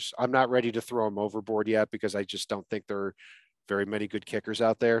Sanders. I'm not ready to throw him overboard yet because I just don't think there are very many good kickers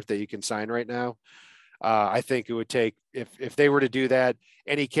out there that you can sign right now. I think it would take, if they were to do that,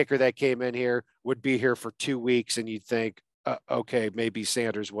 any kicker that came in here would be here for 2 weeks and you'd think, okay, maybe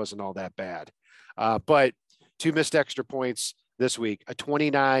Sanders wasn't all that bad. But 2 missed extra points this week, a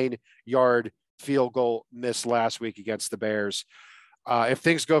 29-yard field goal missed last week against the Bears. If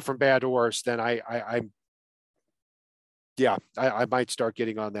things go from bad to worse, then I might start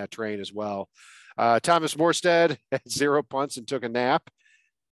getting on that train as well. Thomas Morstead had 0 punts and took a nap.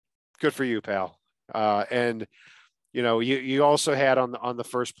 Good for you, pal. And you also had on the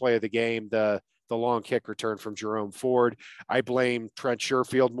first play of the game, the long kick return from Jerome Ford. I blame Trent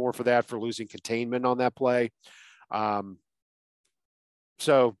Sherfield more for that, for losing containment on that play.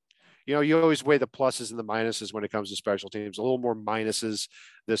 So, you always weigh the pluses and the minuses when it comes to special teams. A little more minuses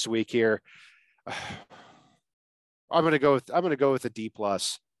this week here. I'm going to go with a D+.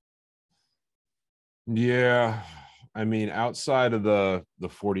 Yeah. I mean, outside of the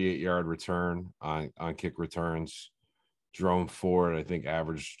 48-yard return on kick returns, Jerome Ford, I think,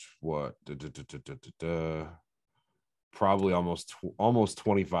 averaged probably almost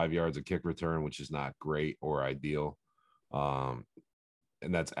 25 yards of kick return, which is not great or ideal.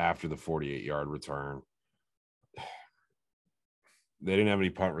 And that's after the 48-yard return. They didn't have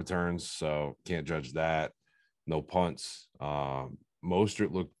any punt returns, so can't judge that. No punts.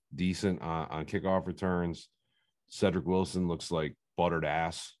 Mostert looked decent on kickoff returns. Cedric Wilson looks like buttered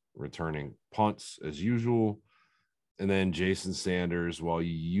ass, returning punts as usual. And then Jason Sanders, while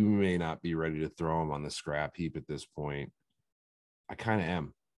you may not be ready to throw him on the scrap heap at this point, I kind of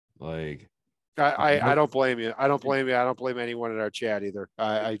am. Like, I don't blame you. I don't blame you. I don't blame anyone in our chat either.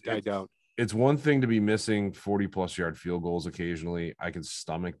 I don't. It's one thing to be missing 40+ yard field goals occasionally. I can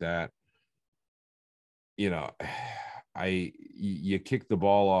stomach that. You know, you kick the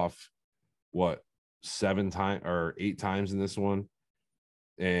ball off what 7 times or 8 times in this one,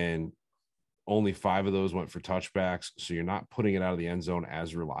 and only 5 of those went for touchbacks. So you're not putting it out of the end zone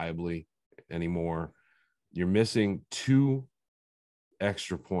as reliably anymore. You're missing 2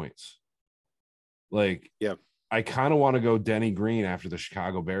 extra points. Like, yeah, I kind of want to go Denny Green after the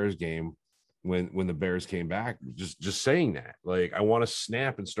Chicago Bears game when the Bears came back, just saying that. Like, I want to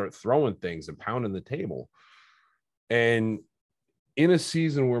snap and start throwing things and pounding the table. And in a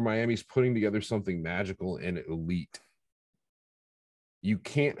season where Miami's putting together something magical and elite, you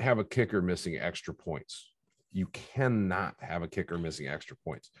can't have a kicker missing extra points. You cannot have a kicker missing extra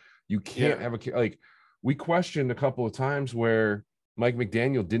points. You can't have a, like, we questioned a couple of times where Mike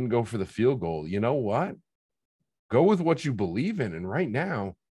McDaniel didn't go for the field goal. You know what? Go with what you believe in. And right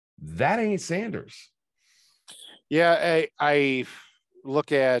now, that ain't Sanders. Yeah, I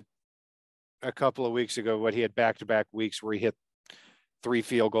look at a couple of weeks ago what he had back-to-back weeks where he hit 3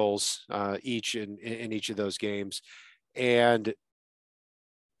 field goals each in each of those games. But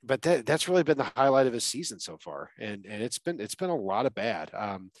that's really been the highlight of his season so far. And it's been a lot of bad.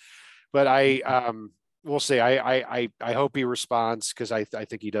 But we'll see. I hope he responds, because I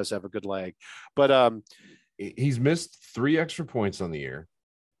think he does have a good leg. But he's missed 3 extra points on the year.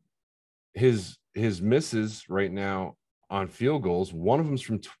 His misses right now on field goals, one of them's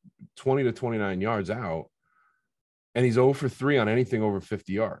from 20 to 29 yards out, and he's 0 for 3 on anything over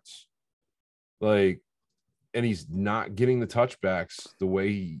 50 yards. Like, and he's not getting the touchbacks the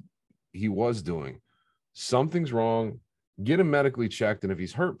way he was doing. Something's wrong. Get him medically checked, and if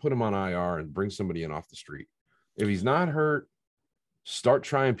he's hurt, put him on IR and bring somebody in off the street. If he's not hurt, start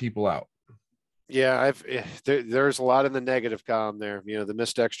trying people out. Yeah, there's a lot in the negative column there. You know, the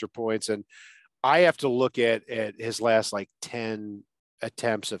missed extra points, and I have to look at his last like 10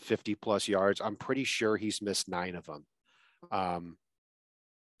 attempts of 50+ yards. I'm pretty sure he's missed 9 of them. I'm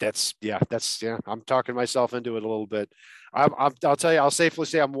talking myself into it a little bit. I'll tell you, I'll safely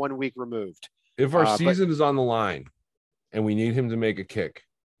say I'm 1 week removed. If our season is on the line and we need him to make a kick,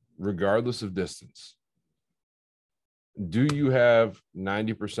 regardless of distance, do you have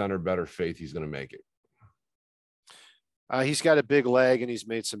 90% or better faith he's going to make it? He's got a big leg and he's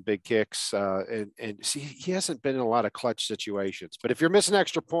made some big kicks. And see, he hasn't been in a lot of clutch situations. But if you're missing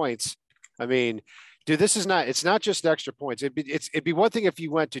extra points, I mean, dude, it's not just extra points. It'd be one thing if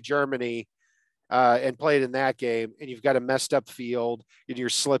you went to Germany and played in that game and you've got a messed up field and you're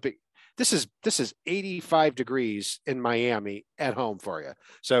slipping. This is 85 degrees in Miami at home for you.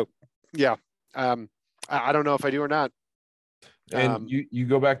 So yeah, I don't know if I do or not. And you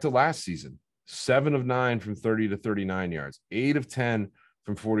go back to last season, 7 of 9 from 30 to 39 yards, 8 of 10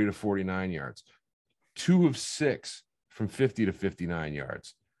 from 40 to 49 yards, 2 of 6 from 50 to 59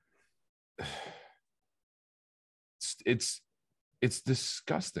 yards. It's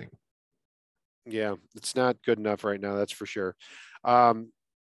disgusting. Yeah, it's not good enough right now. That's for sure.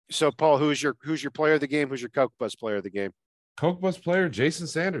 So Paul, who's your player of the game? Who's your Coke Bus player of the game? Coke Bus player, Jason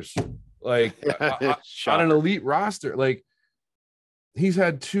Sanders. Like on an elite roster, like he's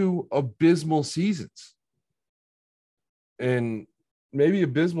had 2 abysmal seasons. And maybe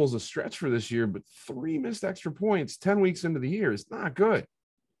abysmal is a stretch for this year, but 3 missed extra points 10 weeks into the year is not good.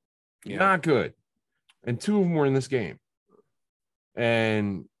 Yeah. Not good. And 2 of them were in this game.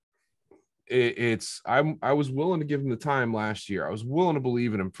 And I was willing to give him the time last year. I was willing to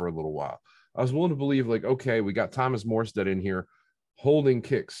believe in him for a little while. I was willing to believe, like, okay, we got Thomas Morstead in here holding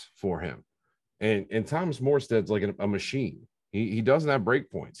kicks for him. And Thomas Morstead's like a machine. He doesn't have break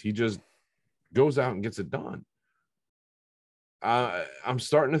points. He just goes out and gets it done. I'm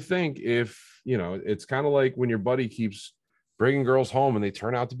starting to think, if, you know, it's kind of like when your buddy keeps bringing girls home and they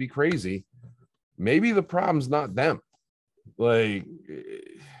turn out to be crazy, maybe the problem's not them. Like,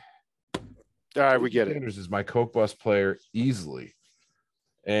 all right, we get it. Sanders is my Coke Bus player easily.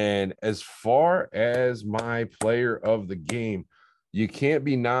 And as far as my player of the game, you can't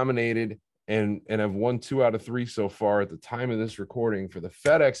be nominated and have won 2 out of 3 so far at the time of this recording for the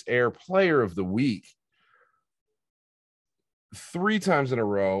FedEx Air Player of the Week 3 times in a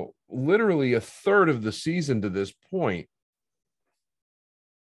row, literally a third of the season to this point.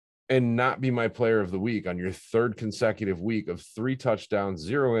 and not be my player of the week on your third consecutive week of 3 touchdowns,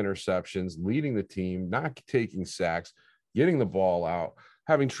 0 interceptions, leading the team, not taking sacks, getting the ball out,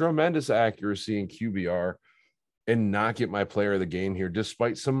 having tremendous accuracy in QBR, and not get my player of the game here,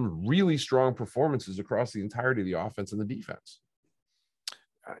 despite some really strong performances across the entirety of the offense and the defense.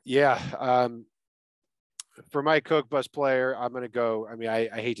 For my Coke Bus player, I'm going to go. I mean, I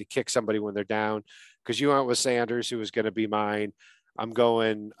hate to kick somebody when they're down, because you went with Sanders, who was going to be mine. I'm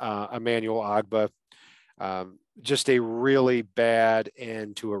going Emmanuel Ogbah. Just a really bad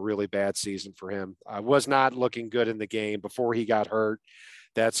end to a really bad season for him. Was not looking good in the game before he got hurt.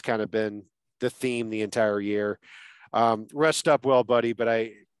 That's kind of been the theme the entire year. Rest up well, buddy, but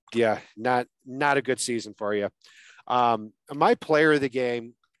not a good season for you. My player of the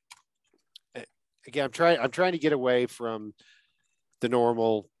game, again, I'm trying to get away from the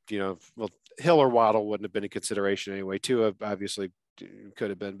normal, Hill or Waddle wouldn't have been a consideration anyway. Tua obviously could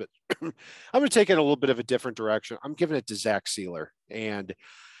have been, but I'm going to take it a little bit of a different direction. I'm giving it to Zach Sealer. And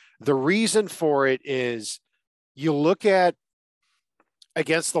the reason for it is, you look at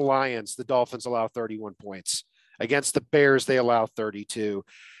against the Lions, the Dolphins allow 31 points. Against the Bears, they allow 32.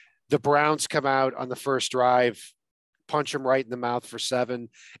 The Browns come out on the first drive, punch him right in the mouth for 7.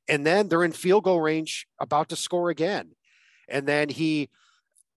 And then they're in field goal range, about to score again. And then he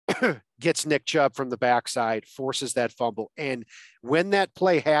gets Nick Chubb from the backside, forces that fumble. And when that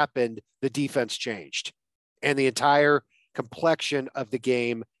play happened, the defense changed and the entire complexion of the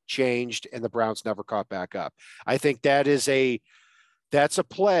game changed, and the Browns never caught back up. I think that's a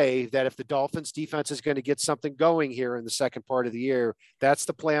play that if the Dolphins defense is going to get something going here in the second part of the year, that's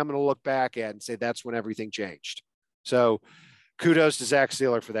the play I'm going to look back at and say that's when everything changed. So kudos to Zach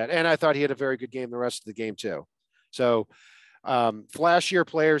Sealer for that. And I thought he had a very good game the rest of the game too. So flashier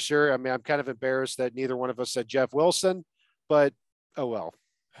players here. I mean, I'm kind of embarrassed that neither one of us said Jeff Wilson, but oh well.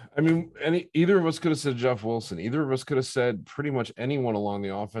 I mean, either of us could have said Jeff Wilson. Either of us could have said pretty much anyone along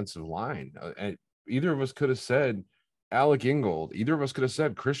the offensive line. Either of us could have said Alec Ingold. Either of us could have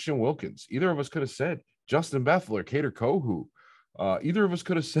said Christian Wilkins. Either of us could have said Justin Bethler, Kader Kohu. Either of us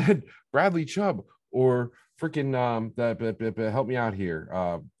could have said Bradley Chubb or freaking help me out here.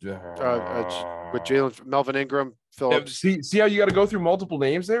 With Jalen, Melvin Ingram, Phillips. See how you got to go through multiple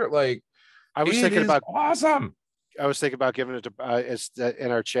names there? Like, I was thinking about awesome. I was thinking about giving it to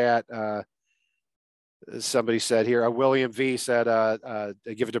in our chat. Somebody said here, William V said,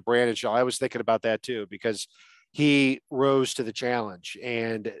 give it to Brandon Shaw. I was thinking about that too, because he rose to the challenge,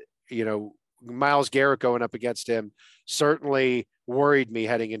 and, Myles Garrett going up against him certainly worried me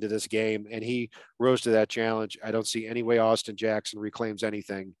heading into this game, and he rose to that challenge. I don't see any way Austin Jackson reclaims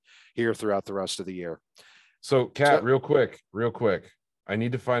anything here throughout the rest of the year. So, Kat, real quick, I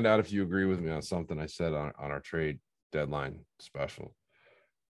need to find out if you agree with me on something I said on our trade deadline special.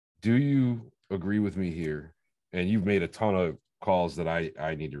 Do you agree with me here? And you've made a ton of calls that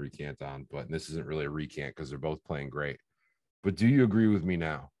I need to recant on, but this isn't really a recant because they're both playing great. But do you agree with me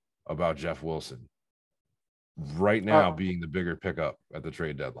now about Jeff Wilson right now being the bigger pickup at the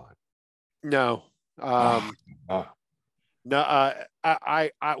trade deadline? No. No.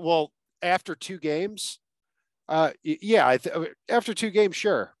 Well, after 2 games, after 2 games,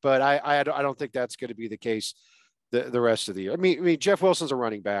 sure, but I don't think that's going to be the case the rest of the year. I mean, Jeff Wilson's a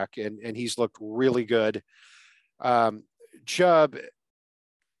running back, and he's looked really good. Chubb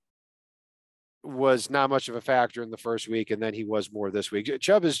was not much of a factor in the first week, and then he was more this week.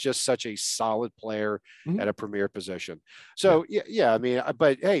 Chubb is just such a solid player at a premier position. So I mean,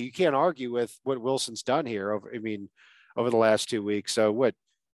 but hey, you can't argue with what Wilson's done here over the last 2 weeks. So what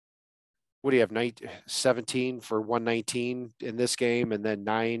do you have? 17 for 119 in this game, and then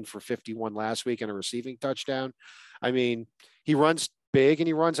 9 for 51 last week and a receiving touchdown. I mean, he runs big and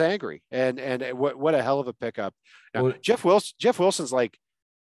he runs angry, and what a hell of a pickup. Now, Jeff Wilson's like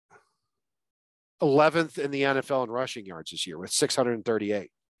 11th in the NFL in rushing yards this year with 638.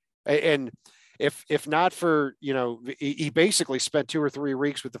 And if not for, he basically spent 2 or 3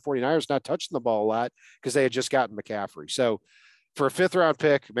 weeks with the 49ers not touching the ball a lot because they had just gotten McCaffrey. So for a 5th round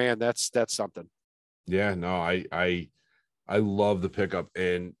pick, man, that's something. Yeah, no, I love the pickup.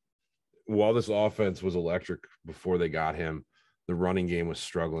 And while this offense was electric before they got him, the running game was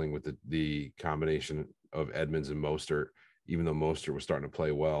struggling with the combination of Edmonds and Mostert, even though Mostert was starting to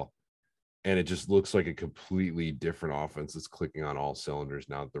play well. And it just looks like a completely different offense that's clicking on all cylinders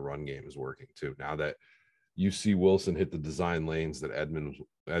now that the run game is working too. Now that you see Wilson hit the design lanes that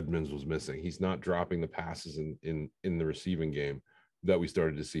Edmonds was missing. He's not dropping the passes in the receiving game that we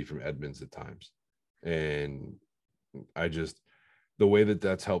started to see from Edmonds at times. And the way that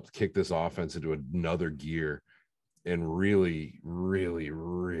that's helped kick this offense into another gear and really, really,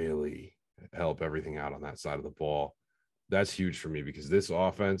 really help everything out on that side of the ball. That's huge for me because this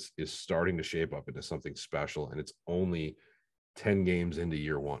offense is starting to shape up into something special, and it's only 10 games into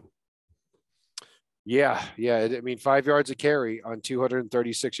year one. Yeah. I mean, 5 yards a carry on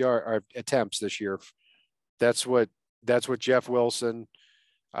 236 attempts this year. That's what Jeff Wilson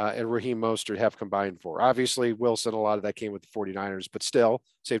and Raheem Mostert have combined for. Obviously, Wilson, a lot of that came with the 49ers, but still,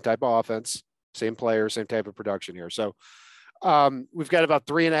 same type of offense, same player, same type of production here. So we've got about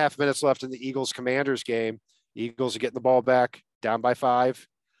 3.5 minutes left in the Eagles-Commanders game. The Eagles are getting the ball back, down by 5.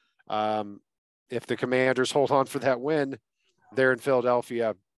 If the Commanders hold on for that win, they're in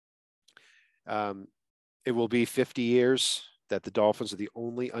Philadelphia. It will be 50 years that the Dolphins are the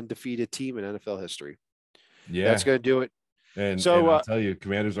only undefeated team in NFL history. Yeah, that's going to do it. And so I'll tell you,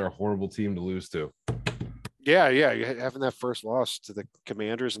 Commanders are a horrible team to lose to. Yeah, you're having that first loss to the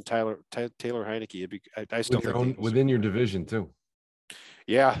Commanders and Taylor Heineke. I still think within your division too.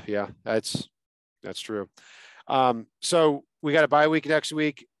 Yeah, that's true. So we got a bye week next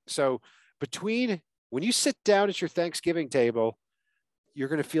week. So when you sit down at your Thanksgiving table, you're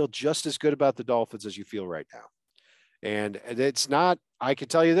going to feel just as good about the Dolphins as you feel right now. And it's not, I can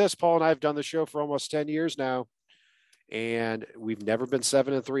tell you this, Paul and I have done the show for almost 10 years now, and we've never been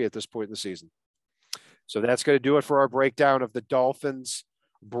 7-3 at this point in the season. So that's going to do it for our breakdown of the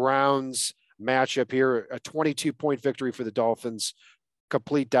Dolphins-Browns matchup here. A 22-point victory for the Dolphins.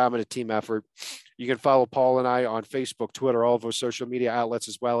 Complete dominant team effort. You can follow Paul and I on Facebook, Twitter, all of our social media outlets,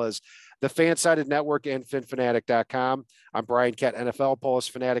 as well as the Fansided Network and FinFanatic.com. I'm Brian Cat NFL. Paul is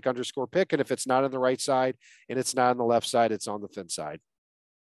Fanatic _pick. And if it's not on the right side and it's not on the left side, it's on the Fin side.